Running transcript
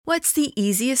What's the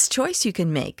easiest choice you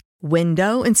can make?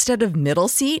 Window instead of middle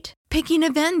seat? Picking a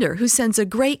vendor who sends a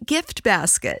great gift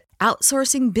basket?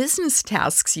 Outsourcing business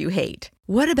tasks you hate?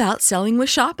 What about selling with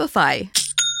Shopify?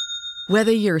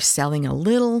 Whether you're selling a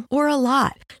little or a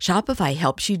lot, Shopify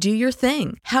helps you do your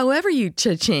thing, however you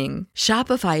cha-ching.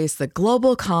 Shopify is the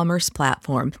global commerce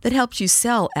platform that helps you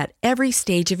sell at every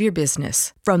stage of your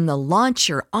business. From the launch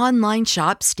your online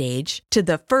shop stage to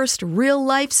the first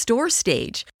real-life store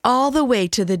stage, all the way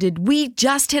to the did we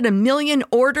just hit a million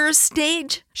orders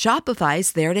stage.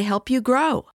 Shopify's there to help you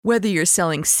grow. Whether you're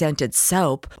selling scented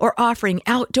soap or offering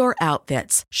outdoor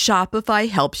outfits, Shopify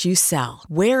helps you sell.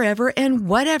 Wherever and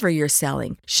whatever you're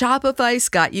selling, Shopify's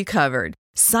got you covered.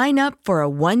 Sign up for a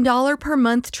 $1 per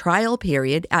month trial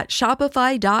period at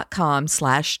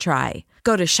shopify.com/try.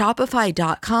 Go to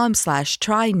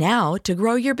shopify.com/try now to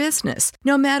grow your business,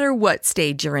 no matter what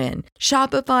stage you're in.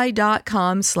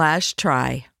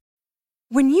 Shopify.com/try.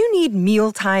 When you need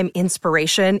mealtime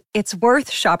inspiration, it's worth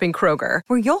shopping Kroger,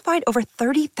 where you'll find over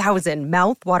 30,000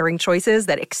 mouth-watering choices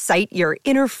that excite your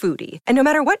inner foodie. And no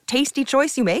matter what tasty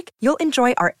choice you make, you'll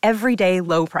enjoy our everyday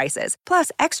low prices, plus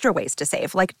extra ways to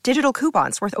save, like digital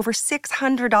coupons worth over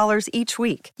 $600 each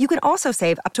week. You can also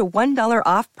save up to $1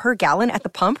 off per gallon at the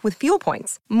pump with fuel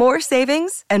points. More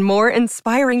savings and more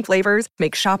inspiring flavors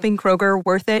make shopping Kroger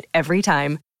worth it every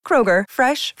time. Kroger,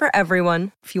 fresh for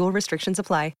everyone. Fuel restrictions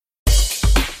apply.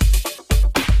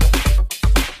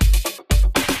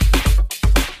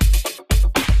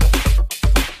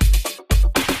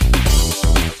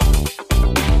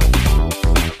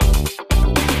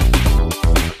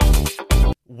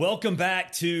 Welcome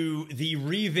back to the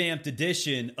revamped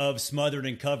edition of Smothered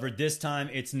and Covered. This time,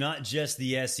 it's not just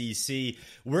the SEC.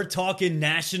 We're talking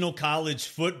National College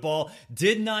Football.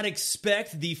 Did not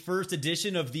expect the first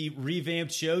edition of the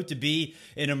revamped show to be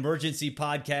an emergency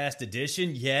podcast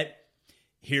edition, yet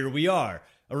here we are.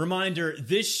 A reminder,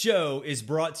 this show is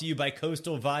brought to you by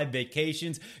Coastal Vibe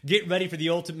Vacations. Get ready for the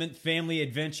ultimate family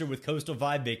adventure with Coastal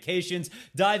Vibe Vacations.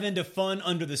 Dive into fun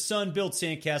under the sun, build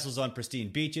sandcastles on pristine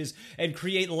beaches, and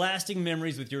create lasting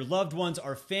memories with your loved ones.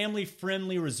 Our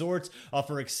family-friendly resorts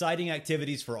offer exciting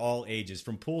activities for all ages,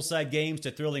 from poolside games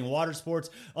to thrilling water sports,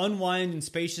 unwind in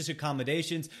spacious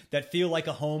accommodations that feel like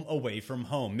a home away from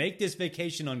home. Make this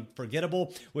vacation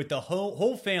unforgettable with the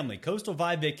whole family. Coastal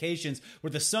Vibe Vacations,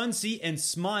 where the sun, sea, and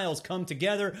smiles come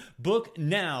together. Book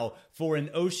now for an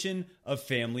ocean of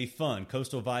family fun.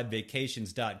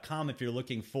 CoastalVibeVacations.com if you're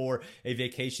looking for a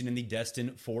vacation in the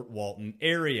Destin-Fort Walton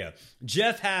area.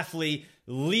 Jeff Hafley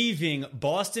leaving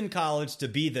Boston College to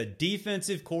be the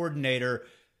defensive coordinator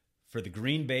for the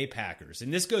Green Bay Packers.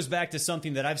 And this goes back to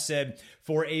something that I've said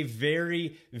for a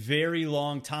very, very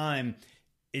long time.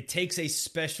 It takes a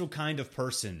special kind of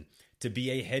person to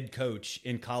be a head coach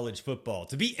in college football,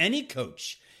 to be any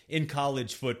coach in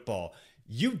college football.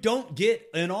 You don't get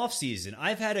an offseason.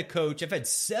 I've had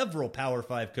several Power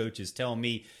 5 coaches tell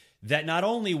me that not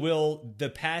only will the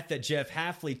path that Jeff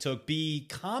Hafley took be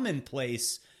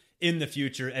commonplace in the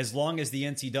future, as long as the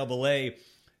NCAA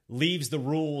leaves the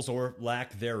rules or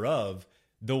lack thereof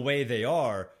the way they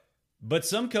are, but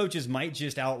some coaches might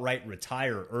just outright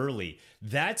retire early.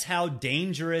 That's how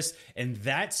dangerous and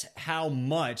that's how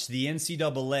much the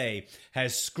NCAA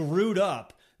has screwed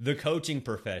up the coaching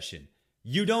profession.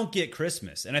 You don't get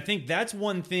Christmas. And I think that's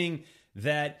one thing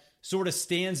that sort of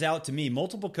stands out to me.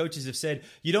 Multiple coaches have said,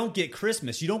 you don't get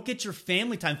Christmas. You don't get your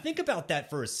family time. Think about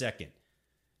that for a second.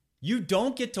 You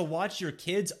don't get to watch your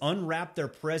kids unwrap their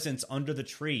presents under the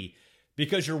tree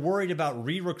because you're worried about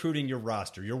re-recruiting your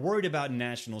roster. You're worried about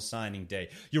National Signing Day.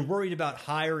 You're worried about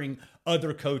hiring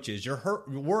other coaches. You're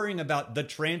worrying about the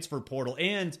transfer portal.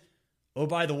 And, oh,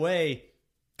 by the way,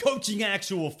 coaching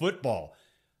actual football.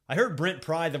 I heard Brent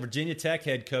Pry, the Virginia Tech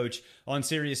head coach, on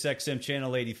SiriusXM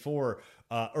Channel 84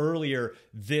 earlier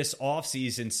this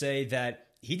offseason say that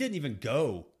he didn't even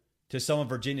go to some of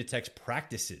Virginia Tech's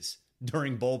practices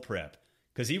during bowl prep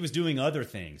because he was doing other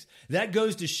things. That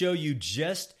goes to show you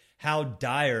just how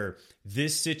dire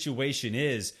this situation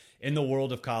is in the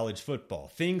world of college football.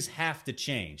 Things have to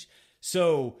change.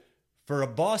 So for a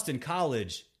Boston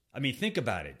College, I mean, think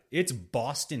about it. It's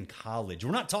Boston College.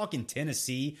 We're not talking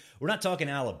Tennessee. We're not talking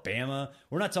Alabama.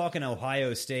 We're not talking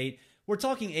Ohio State. We're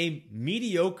talking a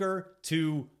mediocre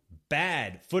to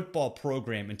bad football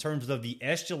program in terms of the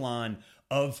echelon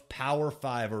of Power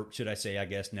 5, or should I say, I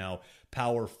guess now,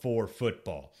 Power 4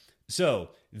 football.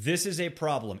 So this is a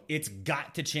problem. It's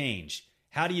got to change.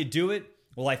 How do you do it?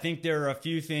 Well, I think there are a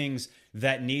few things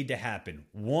that need to happen.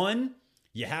 One,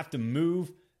 you have to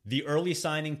move the early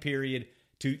signing period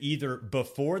to either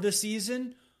before the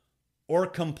season or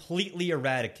completely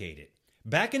eradicate it.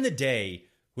 Back in the day,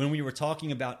 when we were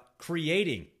talking about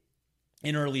creating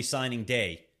an early signing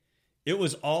day, it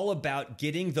was all about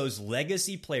getting those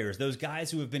legacy players, those guys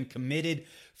who have been committed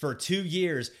for 2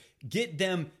 years, get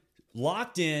them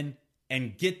locked in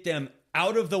and get them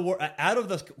out of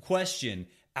the question,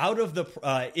 out of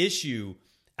the issue,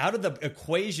 out of the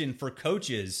equation for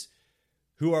coaches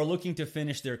who are looking to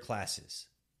finish their classes.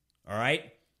 All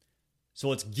right? So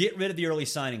let's get rid of the early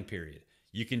signing period.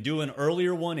 You can do an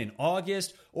earlier one in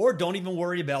August, or don't even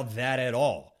worry about that at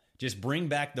all. Just bring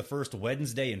back the first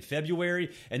Wednesday in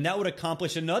February, and that would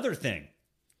accomplish another thing.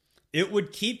 It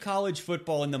would keep college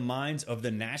football in the minds of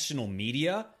the national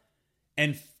media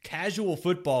and casual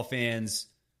football fans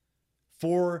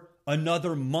for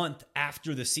another month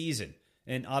after the season.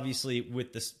 And obviously,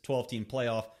 with this 12-team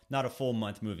playoff, not a full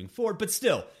month moving forward, but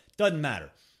still, doesn't matter.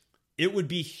 It would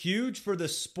be huge for the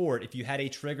sport if you had a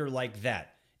trigger like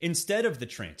that instead of the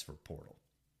transfer portal.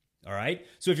 All right?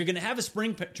 So if you're going to have a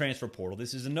spring transfer portal,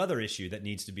 this is another issue that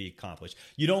needs to be accomplished.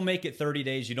 You don't make it 30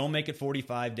 days. You don't make it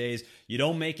 45 days. You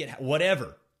don't make it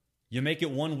whatever. You make it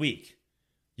 1 week.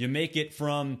 You make it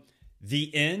from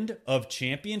the end of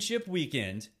championship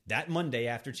weekend, that Monday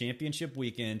after championship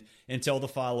weekend, until the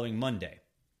following Monday.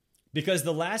 Because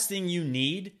the last thing you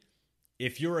need,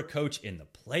 if you're a coach in the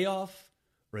playoff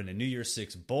or in a New Year's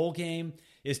Six bowl game,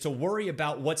 is to worry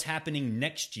about what's happening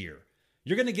next year.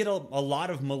 You're going to get a lot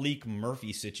of Malik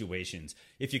Murphy situations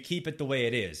if you keep it the way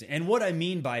it is. And what I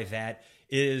mean by that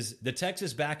is the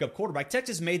Texas backup quarterback.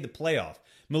 Texas made the playoff.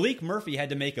 Malik Murphy had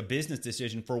to make a business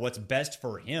decision for what's best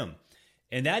for him,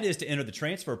 and that is to enter the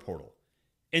transfer portal.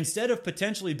 Instead of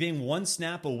potentially being one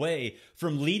snap away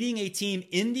from leading a team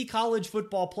in the college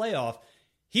football playoff,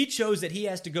 he chose that he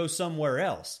has to go somewhere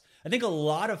else. I think a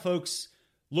lot of folks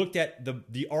looked at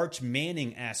the Arch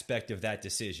Manning aspect of that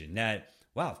decision. That,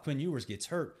 wow, if Quinn Ewers gets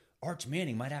hurt, Arch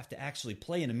Manning might have to actually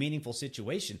play in a meaningful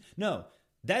situation. No,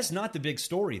 that's not the big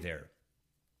story there.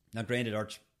 Now, granted,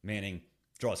 Arch Manning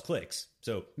draws clicks,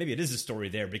 so maybe it is a story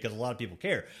there because a lot of people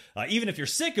care. Even if you're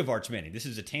sick of Arch Manning, this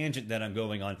is a tangent that I'm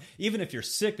going on. Even if you're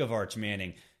sick of Arch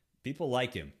Manning, people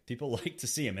like him. People like to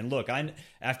see him. And look,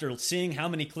 after seeing how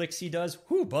many clicks he does,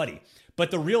 whoo, buddy.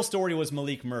 But the real story was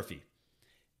Malik Murphy.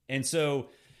 And so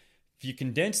if you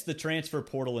condense the transfer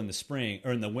portal in the spring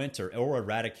or in the winter or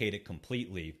eradicate it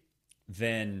completely,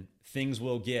 then things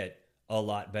will get a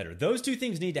lot better. Those two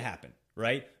things need to happen,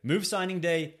 right? Move signing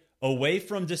day away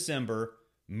from December,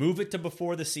 move it to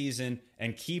before the season,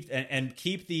 and keep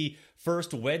the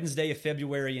first Wednesday of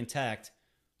February intact,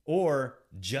 or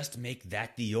just make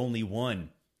that the only one.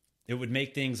 It would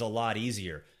make things a lot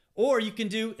easier. Or you can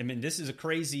do, I mean, this is a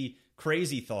crazy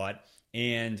thought,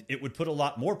 and it would put a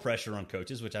lot more pressure on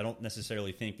coaches, which I don't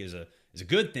necessarily think is a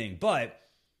good thing, but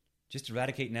just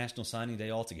eradicate National Signing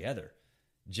Day altogether.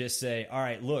 Just say, all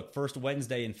right, look, first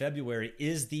Wednesday in February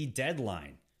is the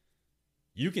deadline.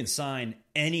 You can sign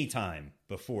anytime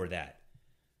before that.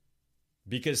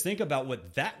 Because think about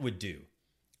what that would do.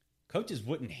 Coaches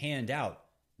wouldn't hand out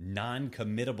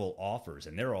non-committable offers,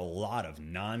 and there are a lot of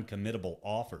non-committable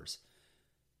offers.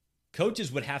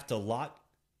 Coaches would have to lock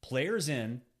players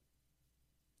in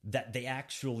that they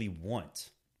actually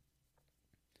want.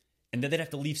 And then they'd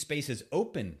have to leave spaces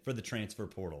open for the transfer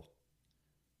portal.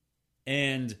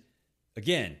 And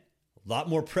again, a lot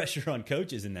more pressure on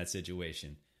coaches in that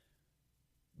situation.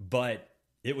 But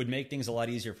it would make things a lot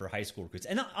easier for high school recruits.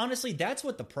 And honestly, that's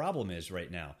what the problem is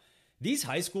right now. These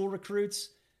high school recruits,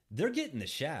 they're getting the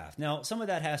shaft. Now, some of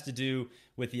that has to do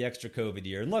with the extra COVID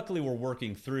year. And luckily, we're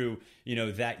working through,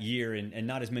 that year, and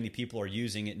not as many people are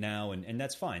using it now. And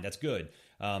that's fine. That's good.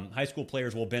 High school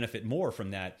players will benefit more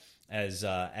from that as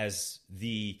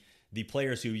the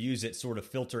players who use it sort of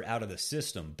filter out of the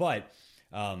system. But,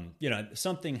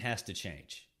 something has to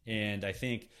change. And I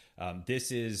think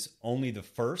this is only the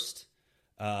first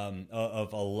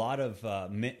of a lot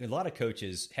of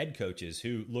coaches, head coaches,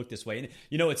 who look this way. And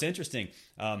it's interesting.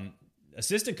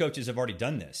 Assistant coaches have already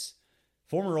done this.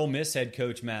 Former Ole Miss head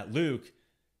coach Matt Luke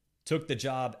took the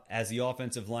job as the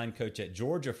offensive line coach at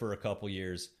Georgia for a couple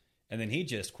years, and then he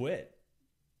just quit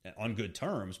on good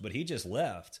terms. But he just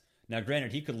left. Now,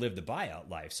 granted, he could live the buyout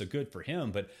life, so good for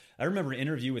him. But I remember an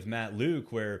interview with Matt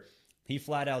Luke where he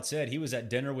flat out said he was at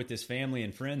dinner with his family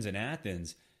and friends in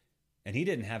Athens, and he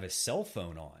didn't have his cell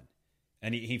phone on.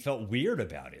 And he felt weird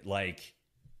about it. Like,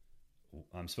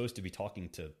 I'm supposed to be talking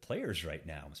to players right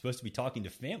now. I'm supposed to be talking to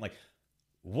family. Like,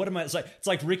 what am I? It's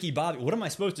like Ricky Bobby. What am I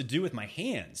supposed to do with my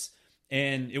hands?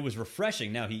 And it was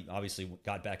refreshing. Now, he obviously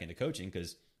got back into coaching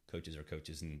because coaches are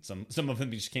coaches, and some of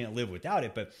them just can't live without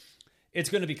it. But it's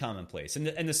going to be commonplace. And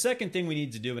the second thing we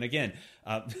need to do, and again,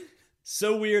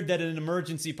 So weird that an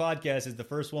emergency podcast is the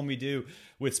first one we do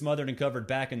with Smothered and Covered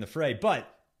back in the fray.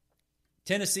 But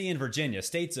Tennessee and Virginia,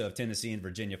 states of Tennessee and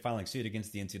Virginia filing suit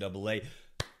against the NCAA.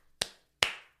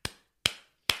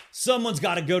 Someone's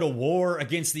got to go to war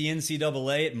against the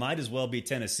NCAA. It might as well be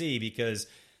Tennessee because,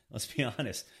 let's be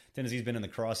honest, Tennessee's been in the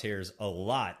crosshairs a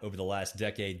lot over the last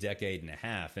decade and a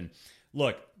half. And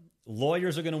look,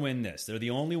 lawyers are going to win this. They're the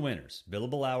only winners.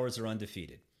 Billable hours are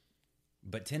undefeated.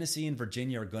 But Tennessee and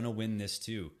Virginia are going to win this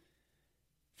too.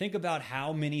 Think about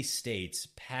how many states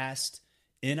passed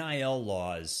NIL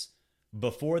laws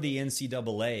before the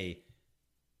NCAA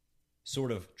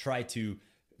sort of tried to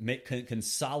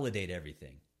consolidate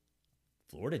everything.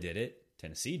 Florida did it.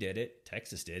 Tennessee did it.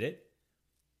 Texas did it.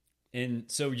 And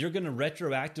so you're going to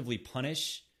retroactively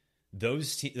punish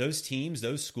those teams,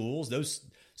 those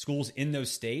schools in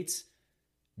those states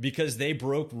because they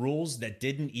broke rules that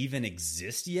didn't even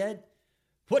exist yet?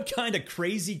 What kind of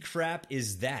crazy crap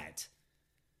is that?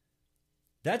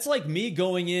 That's like me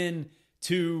going in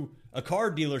to a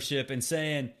car dealership and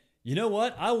saying, you know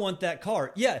what? I want that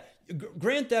car. Yeah,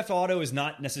 Grand Theft Auto is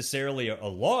not necessarily a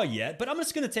law yet, but I'm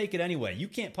just going to take it anyway. You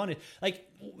can't punish. Like,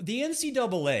 the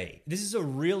NCAA, this is a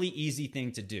really easy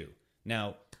thing to do.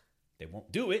 Now, they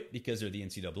won't do it because they're the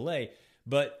NCAA,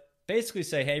 but basically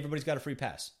say, hey, everybody's got a free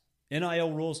pass.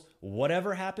 NIL rules,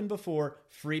 whatever happened before,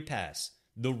 free pass.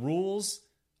 The rules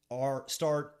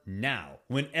start now.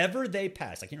 Whenever they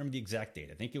pass, I can't remember the exact date.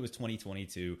 I think it was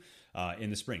 2022 in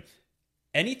the spring.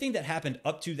 Anything that happened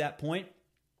up to that point,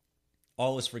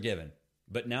 all is forgiven.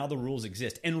 But now the rules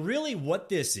exist. And really what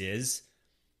this is,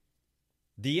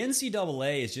 the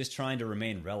NCAA is just trying to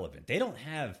remain relevant. They don't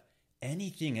have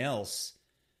anything else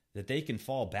that they can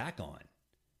fall back on.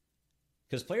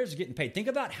 Because players are getting paid. Think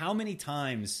about how many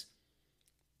times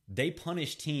they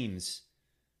punish teams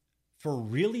for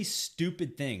really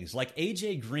stupid things. Like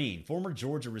A.J. Green, former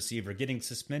Georgia receiver, getting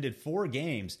suspended 4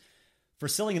 games for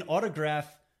selling an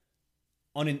autograph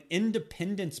on an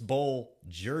Independence Bowl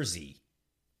jersey.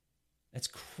 That's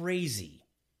crazy.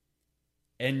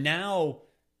 And now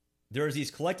there's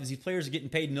these collectives, these players are getting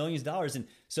paid millions of dollars. And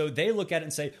so they look at it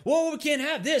and say, whoa, we can't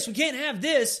have this. We can't have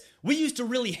this. We used to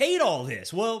really hate all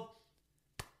this. Well,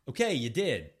 okay, you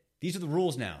did. These are the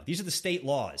rules now. These are the state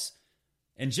laws.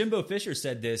 And Jimbo Fisher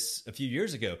said this a few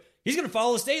years ago. He's going to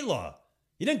follow the state law.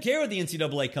 He doesn't care what the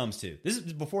NCAA comes to. This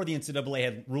is before the NCAA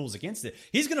had rules against it.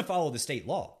 He's going to follow the state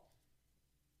law.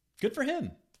 Good for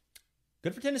him.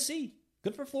 Good for Tennessee.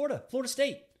 Good for Florida. Florida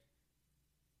State.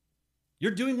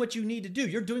 You're doing what you need to do.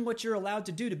 You're doing what you're allowed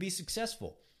to do to be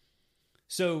successful.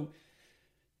 So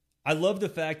I love the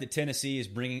fact that Tennessee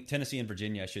and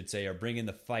Virginia, I should say, are bringing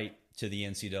the fight to the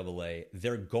NCAA.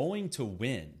 They're going to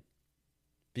win.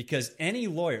 Because any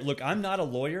lawyer, look, I'm not a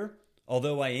lawyer,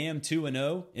 although I am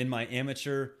 2-0 in my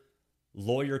amateur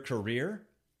lawyer career.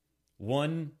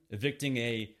 1, evicting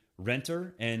a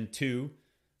renter, and 2,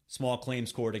 small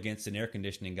claims court against an air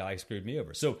conditioning guy who screwed me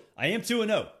over. So I am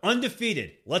 2-0,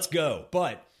 undefeated. Let's go.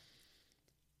 But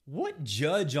what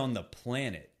judge on the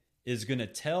planet is going to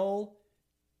tell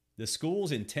the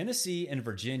schools in Tennessee and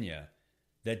Virginia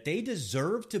that they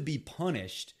deserve to be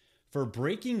punished for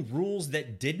breaking rules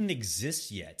that didn't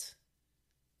exist yet?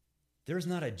 There's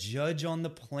not a judge on the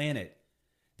planet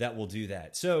that will do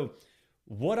that. So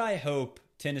what I hope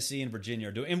Tennessee and Virginia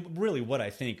are doing, and really what I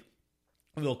think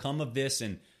will come of this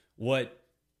and what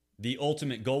the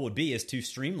ultimate goal would be, is to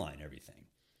streamline everything,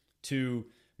 to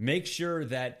make sure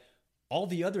that all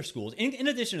the other schools, in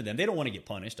addition to them, they don't want to get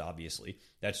punished, obviously.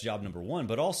 That's job number 1,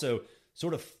 but also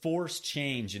sort of force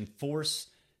change and force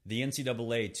the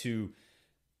NCAA to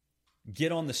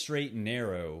get on the straight and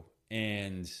narrow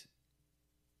and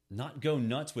not go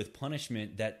nuts with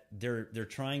punishment that they're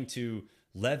trying to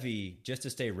levy just to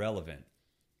stay relevant.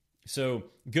 So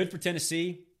good for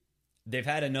Tennessee. They've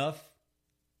had enough.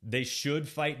 They should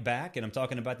fight back. And I'm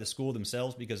talking about the school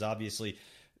themselves because obviously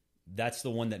that's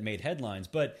the one that made headlines.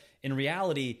 But in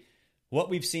reality, what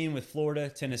we've seen with Florida,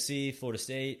 Tennessee, Florida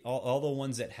State, all the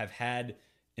ones that have had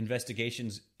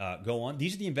investigations go on,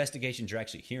 these are the investigations you're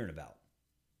actually hearing about.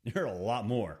 There are a lot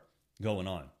more going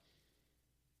on.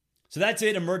 So that's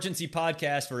it. Emergency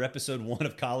podcast for episode 1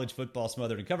 of College Football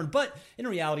Smothered and Covered. But in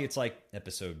reality, it's like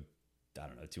episode,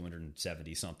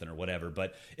 270 something or whatever.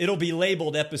 But it'll be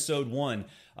labeled episode 1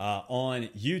 on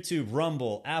YouTube,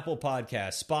 Rumble, Apple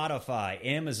Podcasts, Spotify,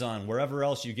 Amazon, wherever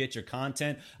else you get your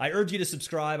content. I urge you to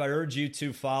subscribe. I urge you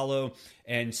to follow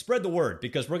and spread the word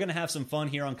because we're going to have some fun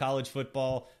here on College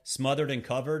Football Smothered and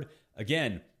Covered.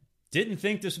 Again, didn't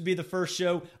think this would be the first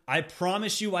show. I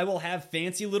promise you I will have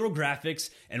fancy little graphics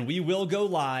and we will go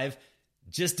live.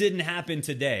 Just didn't happen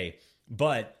today.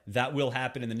 But that will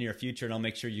happen in the near future, and I'll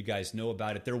make sure you guys know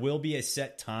about it. There will be a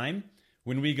set time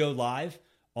when we go live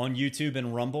on YouTube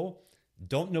and Rumble.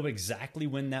 Don't know exactly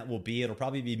when that will be. It'll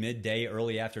probably be midday,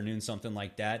 early afternoon, something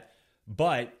like that.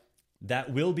 But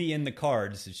that will be in the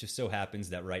cards. It just so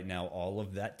happens that right now, all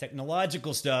of that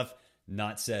technological stuff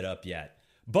not set up yet.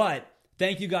 But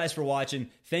thank you guys for watching.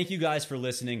 Thank you guys for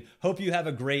listening. Hope you have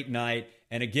a great night.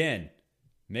 And again,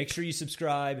 make sure you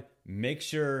subscribe. Make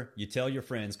sure you tell your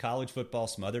friends College Football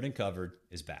Smothered and Covered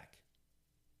is back.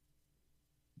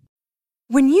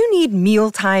 When you need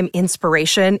mealtime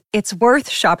inspiration, it's worth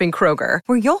shopping Kroger,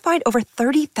 where you'll find over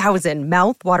 30,000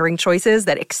 mouth-watering choices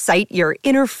that excite your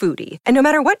inner foodie. And no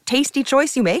matter what tasty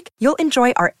choice you make, you'll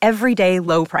enjoy our everyday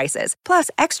low prices, plus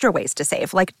extra ways to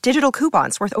save, like digital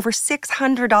coupons worth over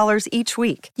 $600 each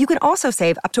week. You can also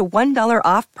save up to $1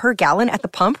 off per gallon at the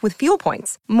pump with fuel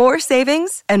points. More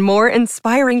savings and more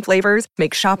inspiring flavors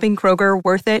make shopping Kroger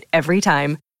worth it every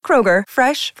time. Kroger,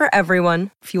 fresh for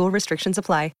everyone. Fuel restrictions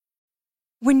apply.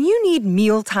 When you need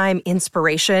mealtime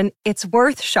inspiration, it's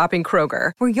worth shopping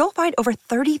Kroger, where you'll find over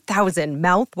 30,000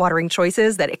 mouth-watering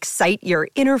choices that excite your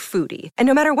inner foodie. And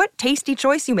no matter what tasty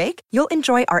choice you make, you'll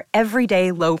enjoy our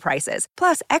everyday low prices,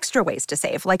 plus extra ways to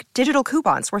save, like digital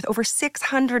coupons worth over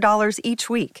 $600 each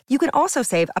week. You can also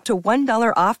save up to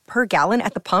 $1 off per gallon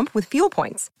at the pump with fuel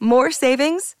points. More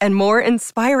savings and more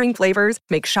inspiring flavors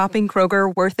make shopping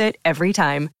Kroger worth it every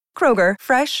time. Kroger,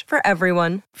 fresh for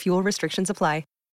everyone. Fuel restrictions apply.